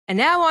And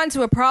now on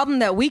to a problem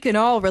that we can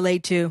all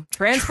relate to: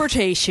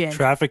 transportation.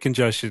 Traffic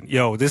congestion.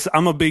 Yo,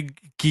 I'm a big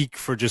geek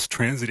for just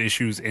transit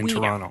issues in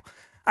Toronto.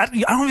 I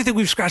don't even think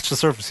we've scratched the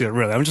surface yet,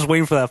 really. I'm just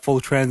waiting for that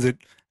full transit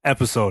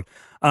episode.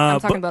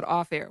 I'm talking about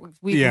off air.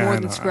 We've more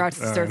than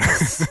scratched the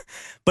surface.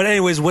 But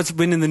anyways, what's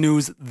been in the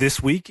news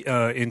this week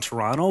in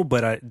Toronto,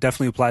 but it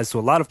definitely applies to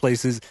a lot of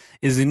places,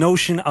 is the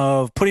notion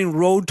of putting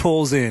road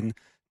tolls in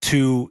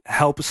to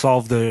help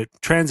solve the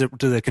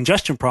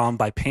congestion problem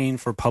by paying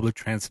for public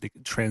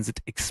transit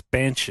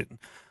expansion.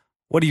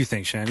 What do you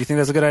think, Shan? Do you think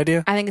that's a good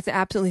idea? I think it's an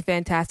absolutely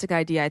fantastic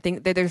idea. I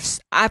think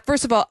that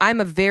first of all, I'm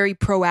a very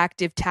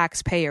proactive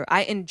taxpayer.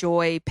 I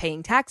enjoy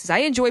paying taxes. I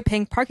enjoy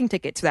paying parking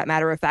tickets, for that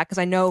matter of fact, because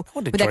I know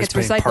when that gets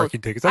recycled.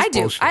 Parking tickets. That's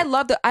bullshit. I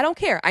love I don't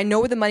care. I know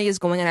where the money is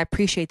going, and I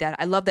appreciate that.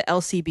 I love the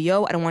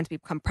LCBO. I don't want it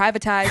to become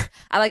privatized.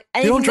 I like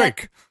anything. You don't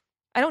drink.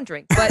 I don't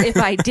drink, but if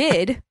I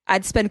did,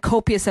 I'd spend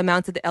copious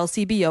amounts of the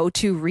LCBO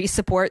to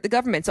re-support the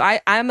government. So I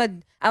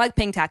like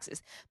paying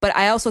taxes, but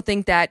I also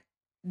think that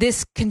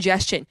this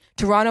congestion,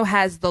 Toronto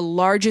has the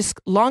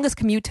longest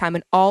commute time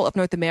in all of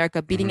North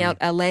America, beating out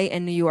LA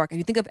and New York. If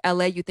you think of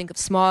LA, you think of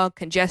smog,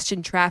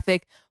 congestion,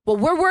 traffic. Well,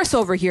 we're worse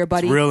over here,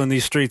 buddy. It's real in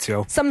these streets,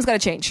 yo. Something's got to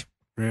change.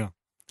 Real.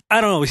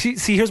 I don't know.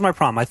 See, here's my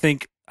problem. I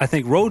think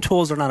road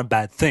tolls are not a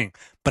bad thing,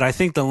 but I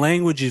think the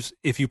language is,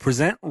 if you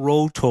present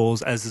road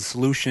tolls as a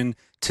solution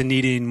to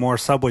needing more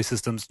subway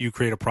systems, you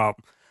create a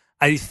problem.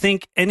 I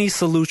think any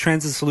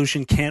transit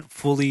solution can't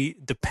fully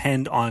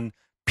depend on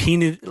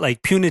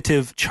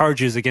punitive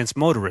charges against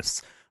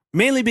motorists,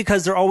 mainly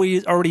because there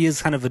already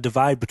is kind of a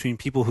divide between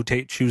people who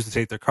choose to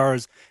take their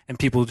cars and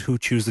people who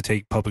choose to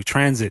take public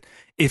transit.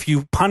 If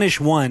you punish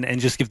one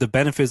and just give the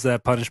benefits of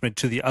that punishment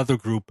to the other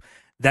group,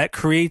 that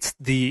creates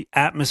the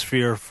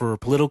atmosphere for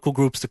political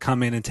groups to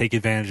come in and take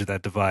advantage of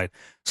that divide.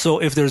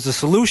 So if there's a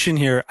solution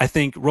here, I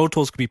think road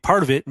tolls could be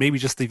part of it, maybe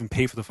just to even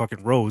pay for the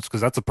fucking roads,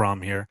 because that's a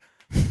problem here.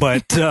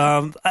 But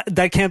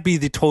that can't be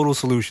the total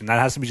solution. That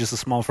has to be just a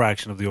small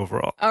fraction of the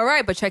overall. All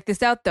right, but check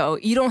this out, though.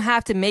 You don't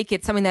have to make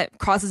it something that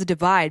crosses a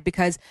divide,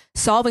 because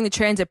solving the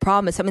transit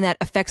problem is something that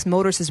affects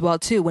motorists as well,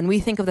 too. When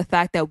we think of the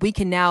fact that we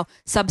can now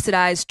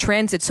subsidize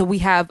transit, so we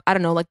have, I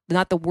don't know, like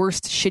not the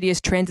worst,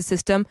 shittiest transit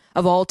system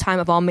of all time,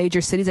 of all major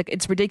cities. Like,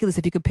 it's ridiculous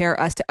if you compare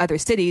us to other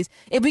cities.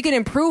 If we can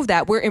improve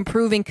that, we're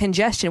improving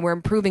congestion, we're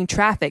improving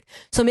traffic.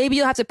 So maybe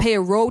you'll have to pay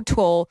a road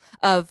toll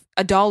of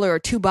 $1 or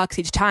 $2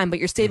 each time, but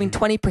you're saving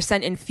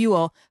 20% in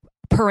fuel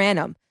per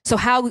annum. So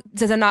how is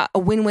that not a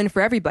win-win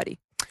for everybody?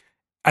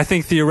 I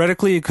think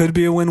theoretically it could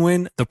be a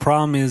win-win. The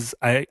problem is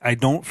I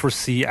don't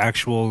foresee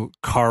actual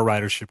car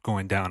ridership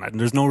going down.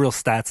 There's no real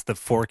stats that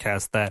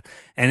forecast that.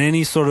 And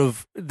any sort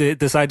of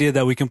this idea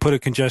that we can put a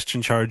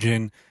congestion charge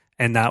in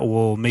and that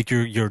will make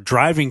your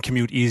driving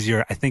commute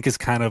easier, I think is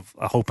kind of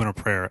a hope and a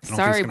prayer.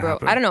 Sorry, bro.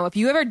 I don't know. If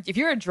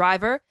you're a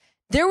driver,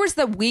 there was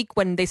the week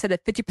when they said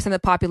that 50% of the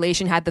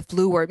population had the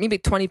flu, or maybe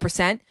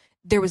 20%.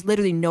 There was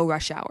literally no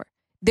rush hour.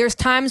 There's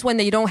times when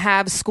you don't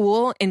have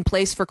school in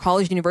place for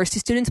college and university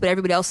students, but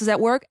everybody else is at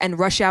work, and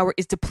rush hour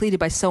is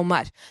depleted by so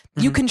much.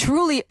 You can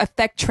truly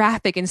affect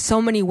traffic in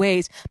so many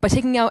ways by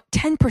taking out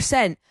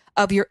 10%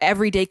 of your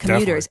everyday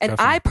commuters.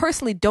 Definitely. I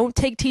personally don't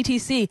take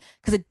TTC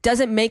because it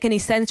doesn't make any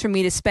sense for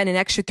me to spend an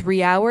extra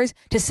 3 hours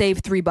to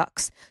save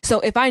 $3. So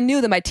if I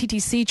knew that my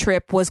TTC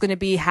trip was going to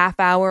be half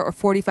hour or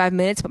 45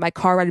 minutes, but my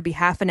car ride would be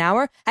half an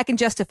hour, I can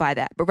justify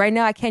that. But right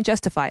now I can't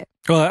justify it.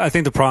 Well, I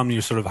think the problem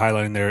you're sort of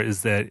highlighting there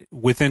is that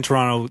within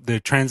Toronto,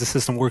 the transit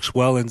system works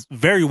well and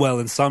very well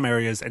in some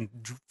areas and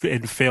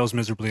fails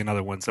miserably in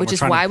other ones. Which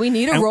is why we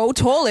need a road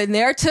toll in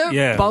there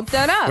to bump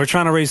that up. We're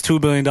trying to raise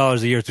 $2 billion a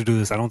year to do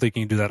this. I don't think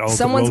you can do that.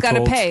 Someone's got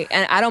to pay,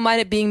 and I don't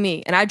mind it being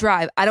me. And I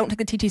drive. I don't take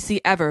the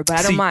TTC ever, but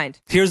I don't mind.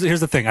 Here's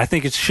the thing. I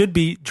think it should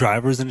be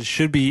drivers and it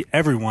should be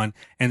everyone.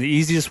 And the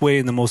easiest way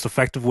and the most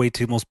effective way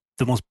to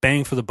the most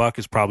bang for the buck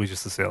is probably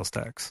just the sales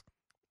tax.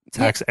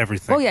 Tax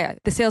everything. Oh, yeah.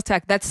 The sales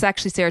tax. That's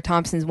actually Sarah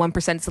Thompson's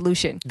 1%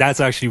 solution. That's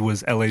actually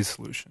was LA's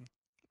solution.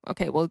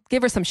 Okay, well,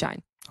 give her some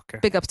shine. Okay.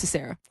 Big ups to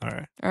Sarah. All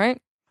right. All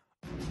right.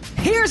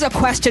 Here's a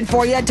question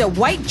for you. Do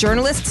white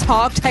journalists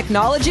hog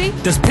technology?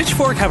 Does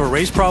Pitchfork have a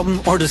race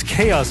problem, or does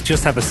Chaos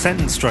just have a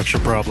sentence structure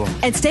problem?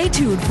 And stay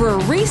tuned for a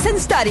recent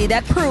study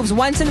that proves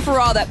once and for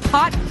all that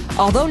pot,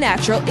 although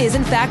natural, is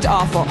in fact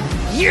awful.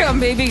 Yeah,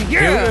 baby,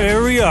 yeah!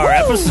 Here we are, Woo!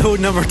 Episode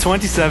number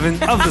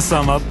 27 of The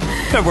Sum Up,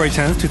 February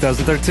 10th,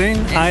 2013.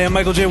 I am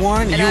Michael J.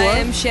 Warren. And I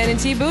am Shannon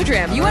T.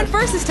 Boudram. You went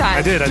first this time.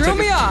 I did. Threw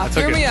me off.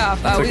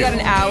 We got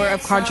an hour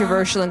of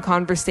controversial and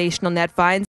conversational net finds.